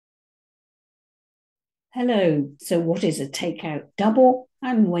Hello. So, what is a takeout double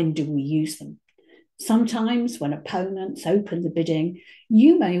and when do we use them? Sometimes, when opponents open the bidding,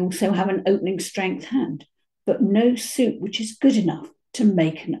 you may also have an opening strength hand, but no suit which is good enough to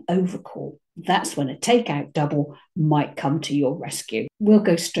make an overcall. That's when a takeout double might come to your rescue. We'll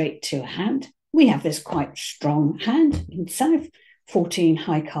go straight to a hand. We have this quite strong hand in South, 14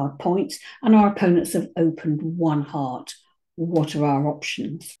 high card points, and our opponents have opened one heart. What are our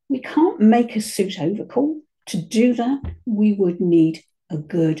options? We can't make a suit overcall. To do that, we would need a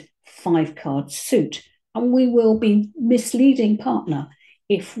good 5 card suit, and we will be misleading partner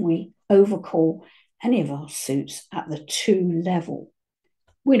if we overcall any of our suits at the 2 level.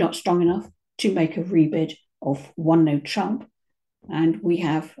 We're not strong enough to make a rebid of 1 no trump, and we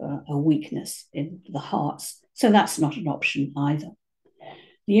have a weakness in the hearts, so that's not an option either.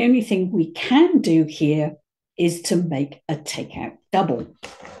 The only thing we can do here is to make a takeout double.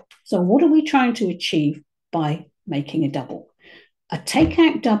 So what are we trying to achieve by making a double? A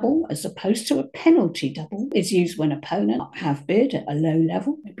takeout double, as opposed to a penalty double, is used when opponents have bid at a low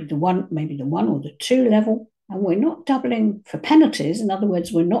level, maybe the 1 or the 2 level, and we're not doubling for penalties. In other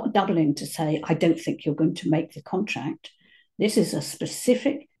words, we're not doubling to say, I don't think you're going to make the contract. This is a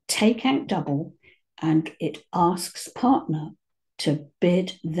specific takeout double, and it asks partner to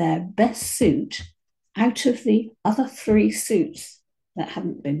bid their best suit out of the other 3 suits that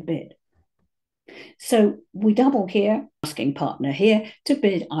haven't been bid. So we double here, asking partner here to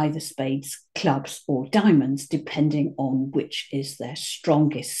bid either spades, clubs, or diamonds, depending on which is their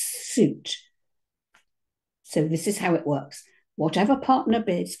strongest suit. So this is how it works. Whatever partner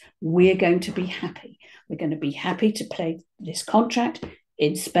bids, we're going to be happy. We're going to be happy to play this contract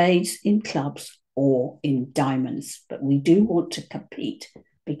in spades, in clubs, or in diamonds. But we do want to compete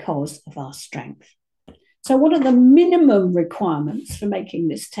because of our strength. So what are the minimum requirements for making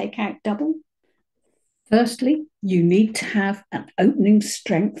this takeout double? Firstly, you need to have an opening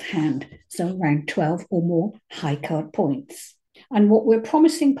strength hand, so around 12 or more high card points. And what we're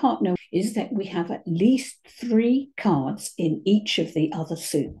promising partner is that we have at least 3 cards in each of the other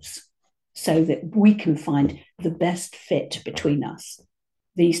suits so that we can find the best fit between us.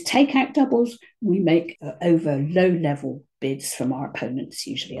 These takeout doubles, we make over low level bids from our opponents,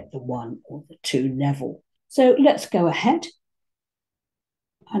 usually at the 1 or the 2 level. So let's go ahead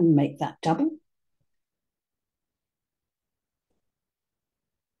and make that double.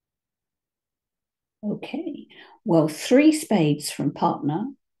 Okay, well, 3 spades from partner.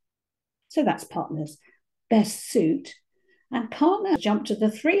 So that's partner's best suit. And partner jumped to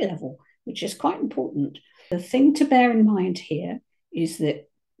the 3 level, which is quite important. The thing to bear in mind here is that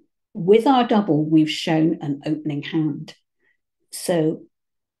with our double, we've shown an opening hand. So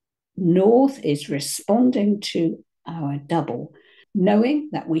North is responding to our double, knowing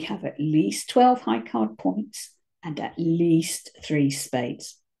that we have at least 12 high card points and at least 3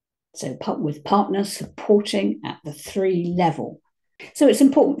 spades. So with partners supporting at the 3 level. So it's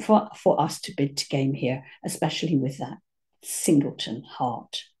important for us to bid to game here, especially with that singleton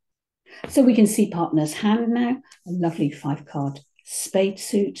heart. So we can see partner's hand now, a lovely 5-card spade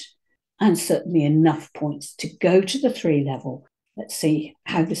suit, and certainly enough points to go to the 3 level. Let's see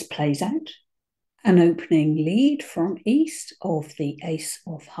how this plays out. An opening lead from East of the Ace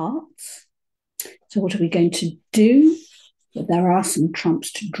of Hearts. So what are we going to do? There are some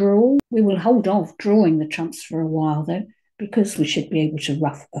trumps to draw. We will hold off drawing the trumps for a while, though, because we should be able to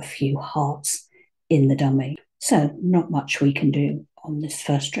ruff a few hearts in the dummy. So not much we can do on this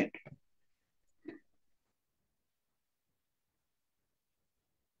first trick.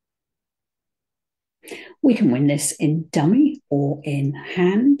 We can win this in dummy or in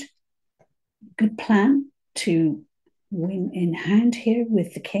hand. Good plan to win in hand here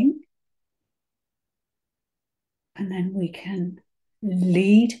with the king. And then we can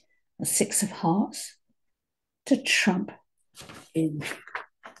lead a 6 of hearts to trump in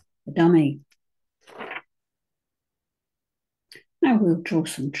the dummy. Now we'll draw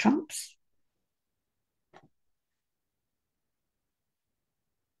some trumps.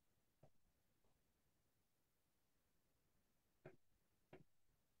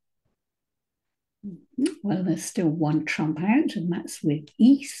 Well, there's still 1 trump out, and that's with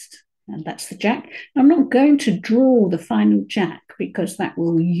East, and that's the Jack. I'm not going to draw the final Jack because that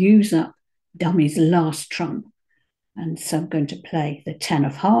will use up dummy's last trump. And so I'm going to play the 10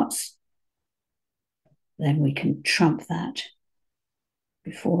 of hearts. Then we can trump that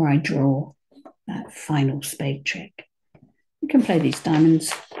before I draw that final spade trick. We can play these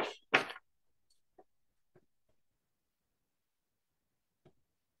diamonds.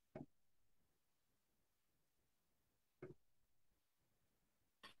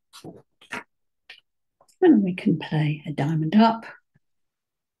 And we can play a diamond up.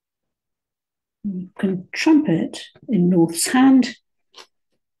 We can trumpet in North's hand.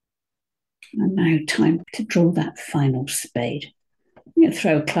 And now time to draw that final spade. You can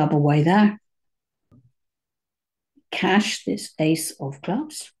throw a club away there. Cash this ace of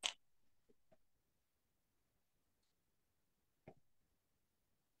clubs.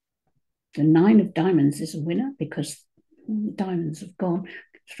 The 9 of diamonds is a winner because the diamonds have gone.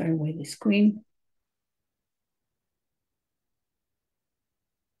 Throw away this queen.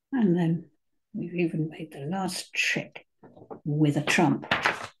 And then we've even made the last trick with a trump.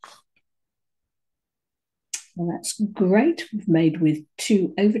 Well, that's great. We've made with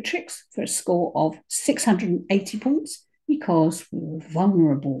 2 over tricks for a score of 680 points because we were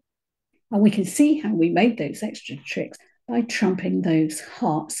vulnerable. And we can see how we made those extra tricks by trumping those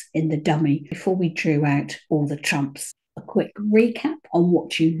hearts in the dummy before we drew out all the trumps. A quick recap on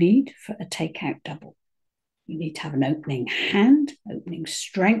what you need for a takeout double. You need to have an opening hand, opening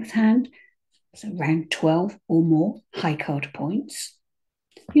strength hand, so around 12 or more high card points.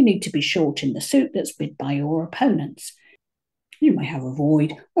 You need to be short in the suit that's bid by your opponents. You may have a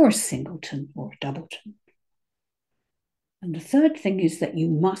void or a singleton or a doubleton. And the third thing is that you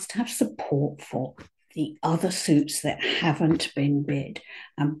must have support for the other suits that haven't been bid.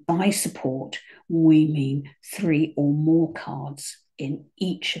 And by support, we mean 3 or more cards in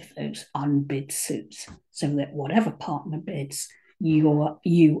each of those unbid suits, so that whatever partner bids,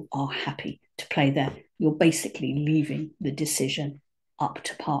 you are happy to play there. You're basically leaving the decision up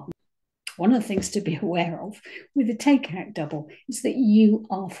to partner. One of the things to be aware of with a takeout double is that you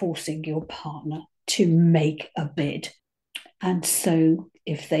are forcing your partner to make a bid. And so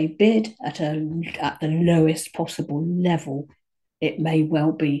if they bid at the lowest possible level, it may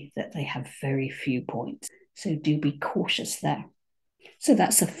well be that they have very few points. So do be cautious there. So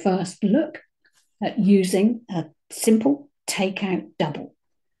that's a first look at using a simple takeout double.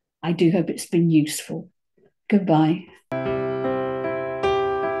 I do hope it's been useful. Goodbye.